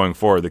make going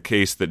forward, the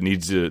case that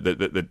needs to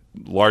that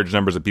large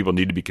numbers of people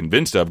need to be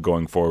convinced of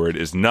going forward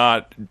is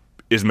not,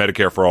 is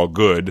Medicare for All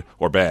good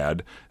or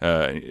bad,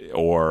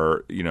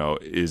 or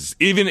is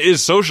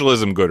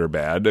socialism good or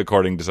bad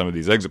according to some of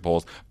these exit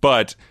polls,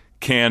 but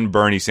can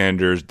Bernie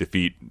Sanders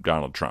defeat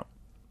Donald Trump?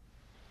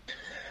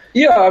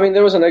 Yeah, I mean,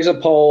 there was an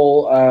exit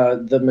poll.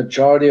 The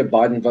majority of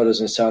Biden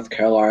voters in South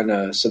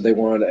Carolina said they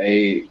wanted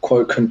a,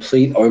 quote,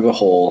 complete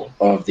overhaul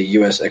of the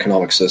U.S.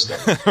 economic system.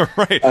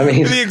 Right. I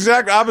mean, the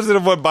exact opposite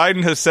of what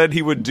Biden has said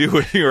he would do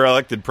if he were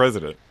elected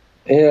president.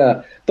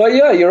 Yeah. But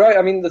yeah, you're right.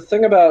 I mean, the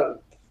thing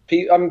about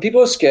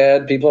people are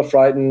scared. People are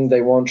frightened.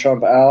 They want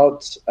Trump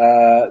out.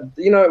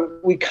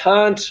 We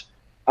can't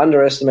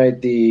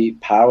underestimate the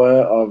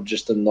power of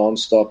just the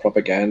nonstop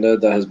propaganda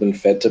that has been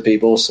fed to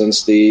people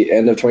since the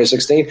end of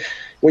 2016.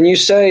 When you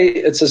say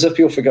it's as if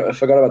people forgot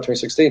about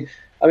 2016,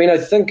 I mean, I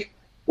think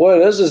what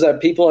it is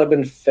that people have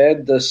been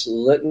fed this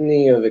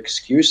litany of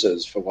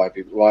excuses for why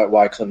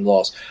Clinton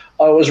lost.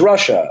 Oh, it was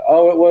Russia.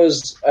 Oh, it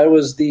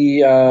was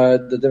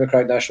the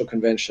Democratic National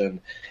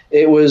Convention.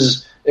 It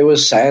was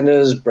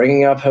Sanders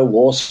bringing up her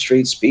Wall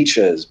Street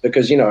speeches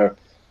because, in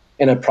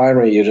a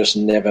primary, you're just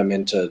never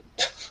meant to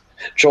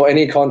draw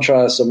any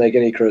contrast or make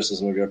any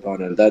criticism of your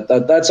opponent.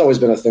 That's always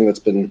been a thing that's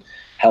been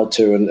held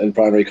to in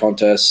primary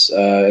contests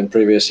in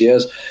previous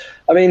years.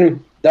 I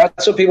mean,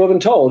 that's what people have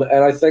been told.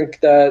 And I think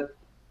that,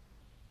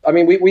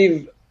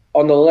 we've,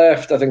 on the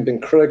left, I think,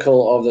 been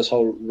critical of this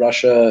whole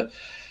Russia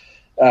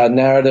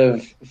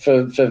narrative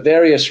for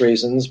various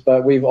reasons,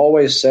 but we've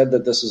always said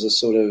that this is a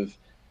sort of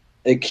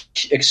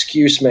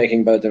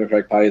excuse-making by the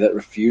Democratic Party that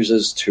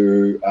refuses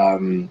to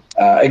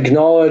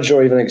acknowledge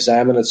or even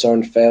examine its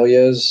own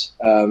failures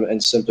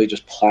and simply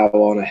just plow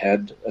on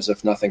ahead as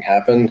if nothing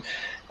happened.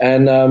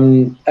 And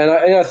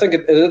I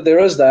think there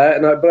is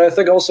that, but I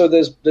think also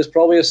there's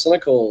probably a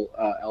cynical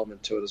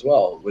element to it as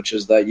well, which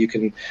is that you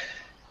can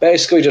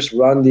basically just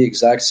run the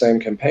exact same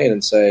campaign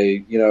and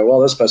say, well,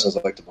 this person's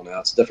electable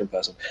now, it's a different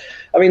person.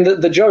 I mean,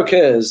 the joke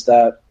is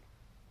that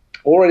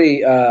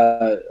already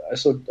I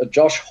saw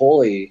Josh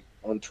Hawley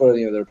on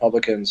Twitter, the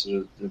Republicans,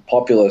 the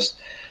populist,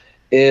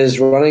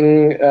 is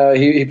running.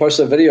 He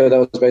posted a video that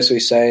was basically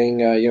saying,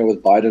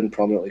 with Biden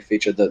prominently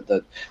featured, that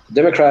the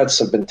Democrats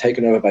have been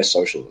taken over by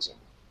socialism.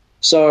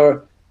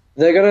 So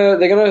they're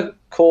gonna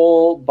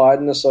call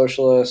Biden a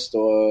socialist,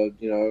 or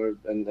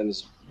and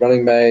his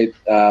running mate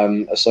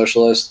a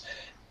socialist.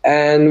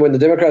 And when the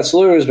Democrats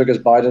lose, because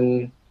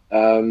Biden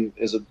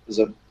is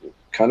a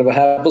kind of a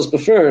hapless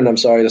buffoon, I'm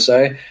sorry to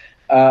say,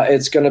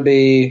 it's going to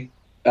be.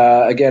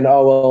 Again, it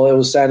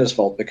was Sanders'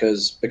 fault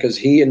because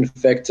he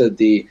infected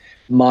the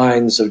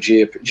minds of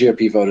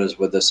GOP voters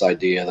with this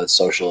idea that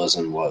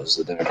socialism was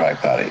the Democratic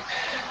Party.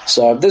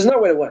 So there's no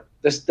way to win.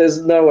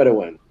 There's no way to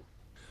win.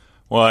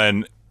 Well,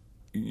 and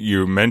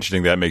you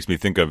mentioning that makes me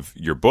think of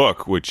your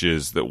book, which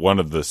is that one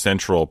of the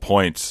central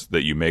points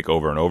that you make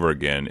over and over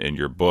again in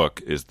your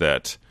book is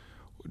that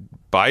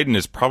Biden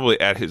is probably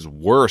at his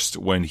worst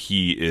when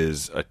he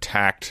is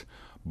attacked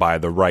by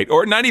the right,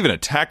 or not even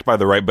attacked by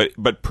the right,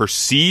 but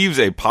perceives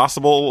a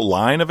possible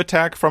line of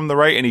attack from the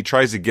right, and he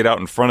tries to get out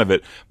in front of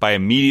it by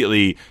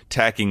immediately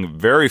tacking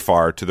very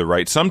far to the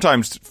right,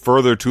 sometimes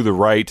further to the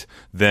right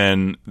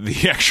than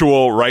the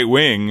actual right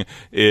wing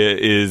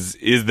is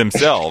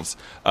themselves.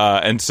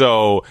 And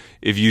so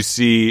if you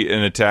see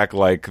an attack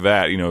like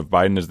that, if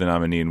Biden is the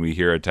nominee and we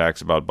hear attacks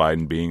about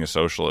Biden being a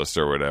socialist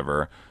or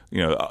whatever,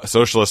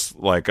 socialists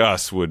like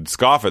us would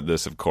scoff at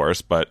this, of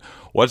course, but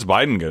what's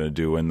Biden going to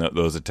do when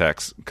those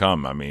attacks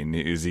come? I mean,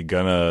 is he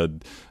gonna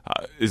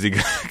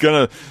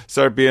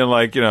start being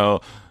like,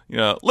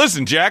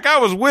 listen, Jack, I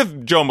was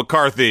with Joe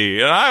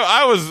McCarthy and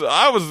I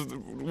was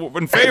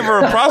in favor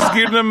of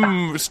prosecuting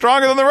him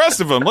stronger than the rest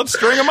of them. Let's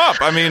string him up.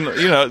 I mean,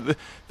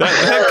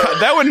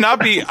 that would not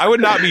be. I would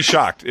not be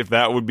shocked if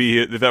that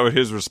was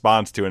his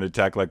response to an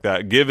attack like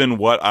that, given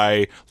what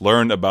I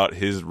learned about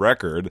his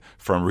record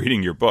from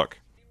reading your book.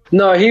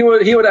 No, he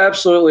would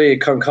absolutely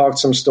concoct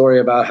some story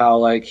about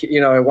how,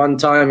 at one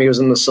time he was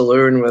in the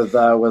saloon with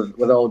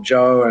old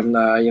Joe, and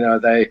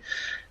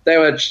they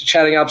were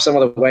chatting up some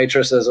of the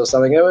waitresses or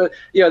something. It would,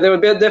 there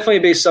would definitely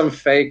be some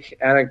fake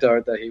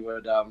anecdote that he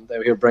would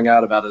bring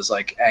out about his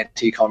like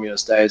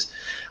anti-communist days.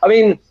 I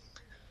mean,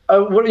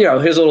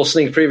 here's a little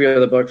sneak preview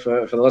of the book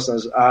for the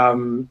listeners.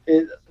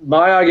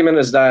 My argument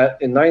is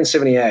that in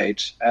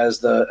 1978, as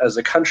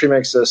the country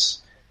makes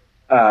this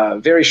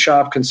very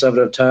sharp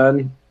conservative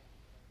turn,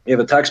 you have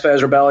a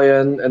taxpayers'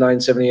 rebellion in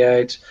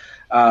 1978.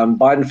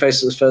 Biden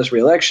faces his first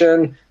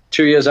re-election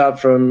 2 years out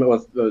from, or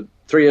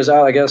 3 years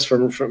out, I guess,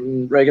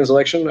 from Reagan's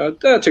election.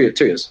 2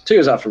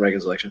 years out from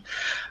Reagan's election.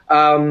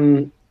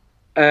 And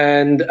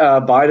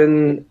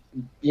Biden,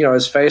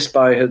 is faced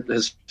by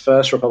his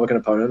first Republican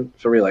opponent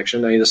for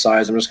re-election, and he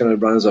decides, I'm just going to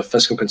run as a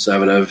fiscal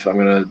conservative. I'm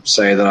going to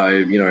say that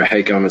I,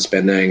 hate government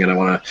spending, and I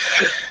want to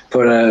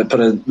put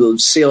a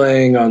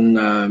ceiling on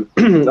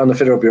on the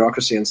federal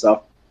bureaucracy and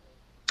stuff.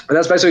 And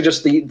that's basically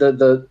just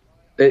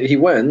he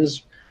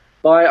wins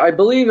by, I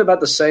believe, about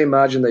the same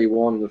margin that he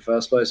won in the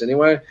first place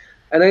anyway.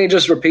 And then he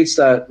just repeats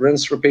that,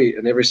 rinse, repeat,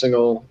 in every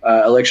single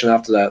election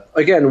after that.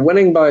 Again,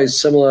 winning by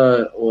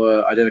similar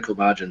or identical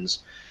margins,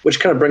 which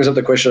kind of brings up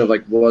the question of,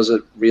 like, was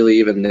it really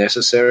even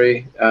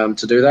necessary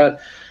to do that?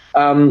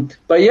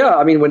 But yeah,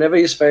 I mean, whenever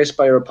he's faced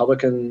by a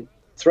Republican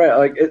threat,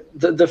 like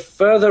the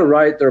further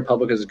right the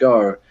Republicans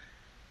go,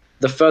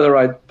 the further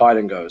right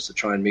Biden goes to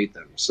try and meet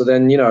them. So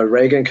then,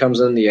 Reagan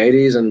comes in the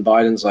 80s and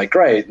Biden's like,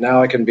 great,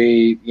 now I can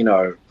be,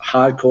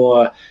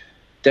 hardcore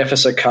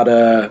deficit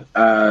cutter,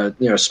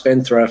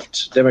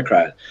 spendthrift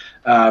Democrat.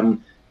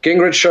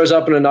 Gingrich shows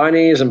up in the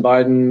 90s and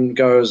Biden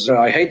goes,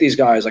 I hate these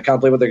guys. I can't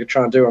believe what they're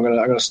trying to do. I'm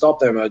going to stop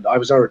them. I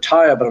was going to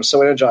retire, but I'm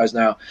so energized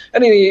now.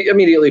 And he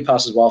immediately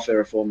passes welfare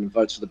reform and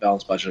votes for the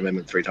balanced budget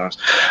amendment 3 times.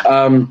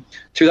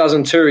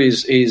 2002,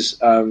 he's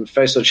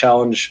faced a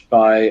challenge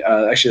by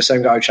actually the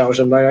same guy who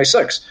challenged him in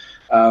 1996,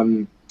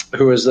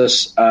 who is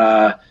this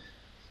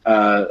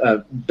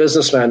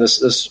businessman,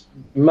 this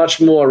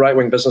much more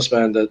right-wing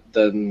businessman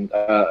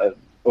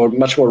or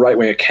much more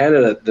right-wing a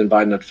candidate than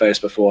Biden had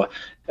faced before,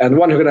 and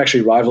one who can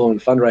actually rival him in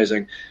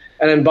fundraising.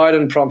 And then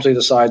Biden promptly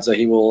decides that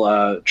he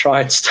will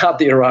try and start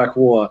the Iraq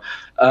War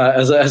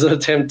as an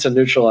attempt to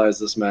neutralize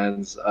this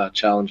man's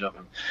challenge of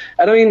him.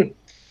 And I mean,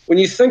 when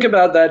you think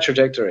about that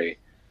trajectory,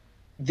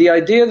 the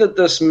idea that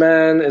this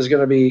man is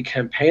going to be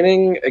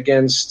campaigning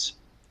against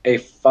a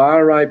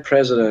far-right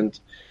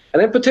president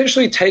and then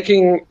potentially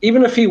taking,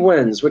 even if he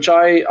wins, which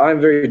I'm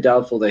very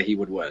doubtful that he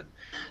would win,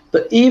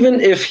 but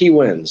even if he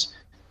wins,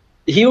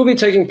 he will be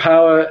taking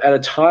power at a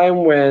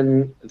time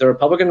when the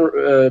Republican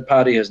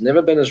Party has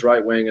never been as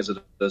right-wing as it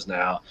is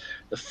now.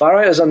 The far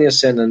right is on the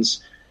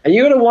ascendance, and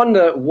you're going to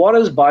wonder, what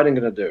is Biden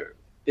going to do?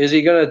 Is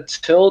he going to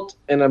tilt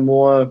in a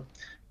more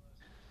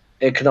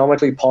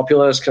economically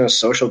populist, kind of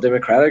social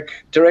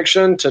democratic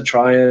direction to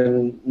try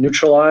and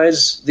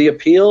neutralize the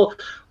appeal?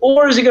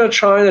 Or is he going to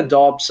try and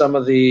adopt some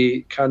of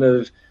the kind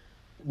of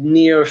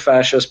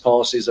neo-fascist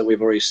policies that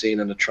we've already seen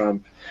in the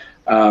Trump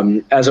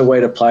as a way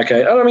to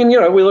placate? I mean,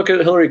 we look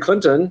at Hillary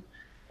Clinton,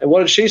 and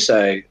what did she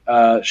say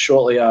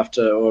shortly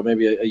after, or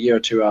maybe a year or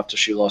two after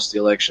she lost the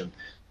election?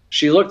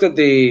 She looked at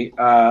the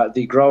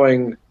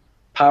growing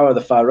power of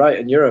the far right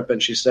in Europe,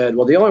 and she said,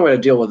 well, the only way to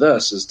deal with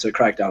this is to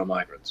crack down on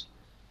migrants.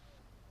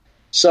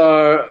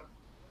 So,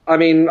 I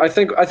mean, I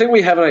think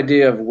we have an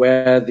idea of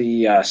where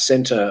the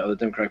center of the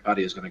Democratic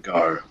Party is going to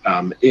go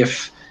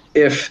if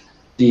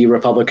the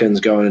Republicans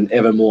go in an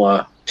ever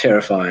more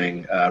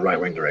terrifying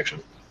right-wing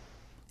direction.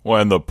 Well,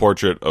 and the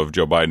portrait of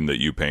Joe Biden that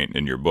you paint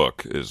in your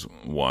book is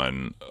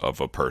one of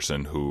a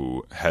person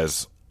who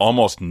has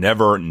almost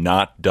never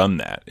not done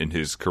that in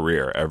his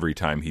career. Every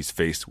time he's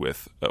faced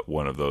with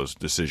one of those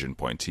decision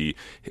points,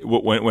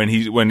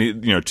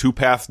 when two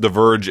paths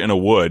diverge in a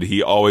wood,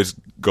 he always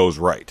goes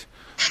right.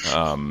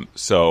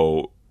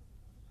 So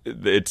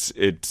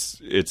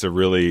it's a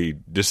really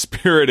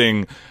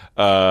dispiriting,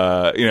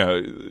 the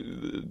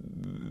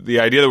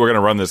idea that we're going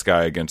to run this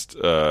guy against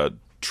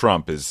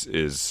Trump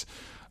is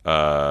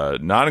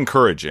not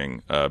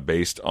encouraging,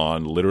 based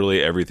on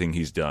literally everything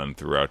he's done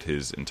throughout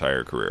his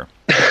entire career.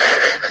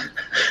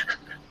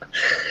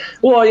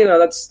 Well,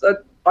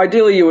 that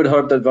ideally you would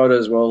hope that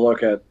voters will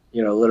look at,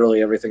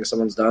 literally everything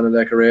someone's done in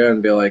their career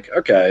and be like,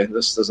 okay,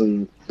 this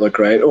doesn't look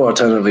great, or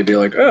alternatively be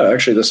like, oh,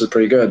 actually, this is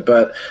pretty good.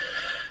 But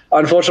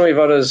unfortunately,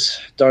 voters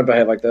don't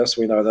behave like this.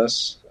 We know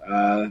this.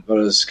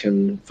 Voters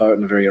can vote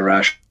in a very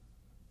irrational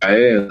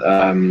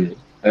way.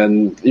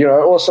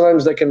 Or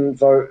sometimes they can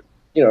vote,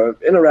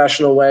 in a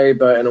rational way,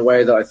 but in a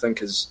way that I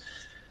think is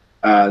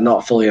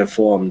not fully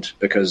informed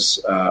because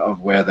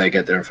of where they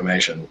get their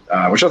information,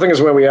 which I think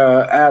is where we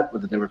are at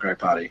with the Democratic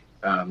Party.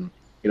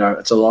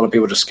 It's a lot of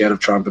people just scared of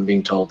Trump and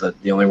being told that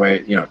the only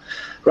way,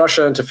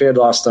 Russia interfered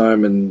last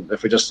time, and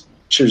if we just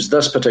choose a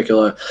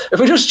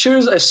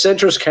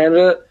centrist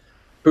candidate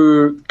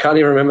who can't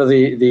even remember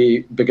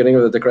the beginning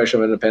of the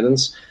Declaration of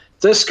Independence,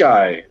 this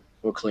guy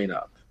will clean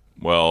up.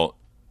 Well,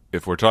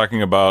 if we're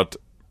talking about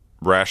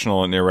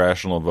rational and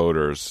irrational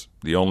voters,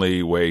 the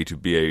only way to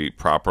be a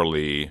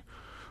properly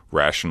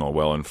rational,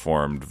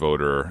 well-informed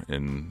voter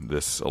in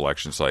this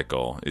election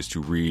cycle is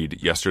to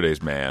read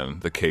Yesterday's Man,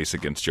 The Case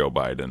Against Joe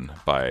Biden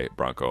by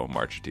Branko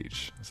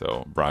Marcetic.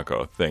 So,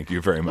 Branko, thank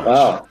you very much.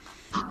 Wow.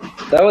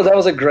 That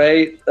was a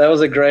great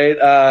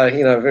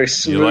very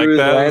smooth you like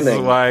that? landing. This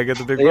is why I get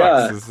the big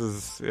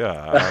bucks.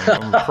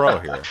 I'm a pro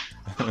here.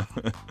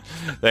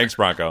 Thanks,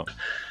 Branko.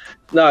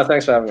 No,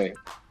 thanks for having me.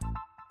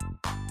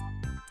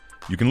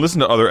 You can listen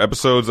to other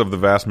episodes of The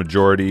Vast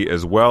Majority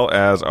as well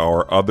as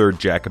our other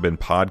Jacobin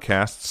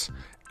podcasts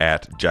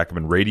at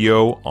Jacobin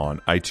Radio on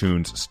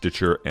iTunes,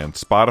 Stitcher, and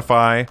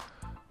Spotify.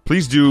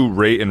 Please do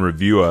rate and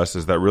review us,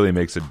 as that really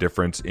makes a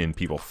difference in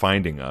people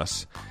finding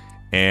us.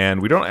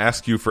 And we don't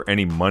ask you for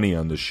any money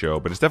on this show,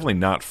 but it's definitely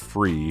not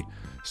free.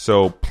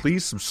 So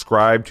please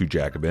subscribe to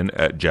Jacobin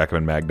at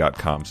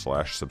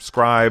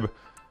jacobinmag.com/subscribe.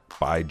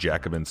 Buy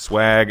Jacobin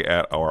swag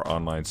at our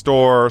online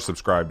store,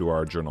 subscribe to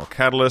our Journal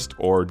Catalyst,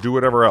 or do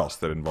whatever else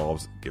that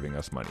involves giving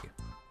us money.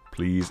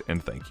 Please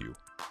and thank you.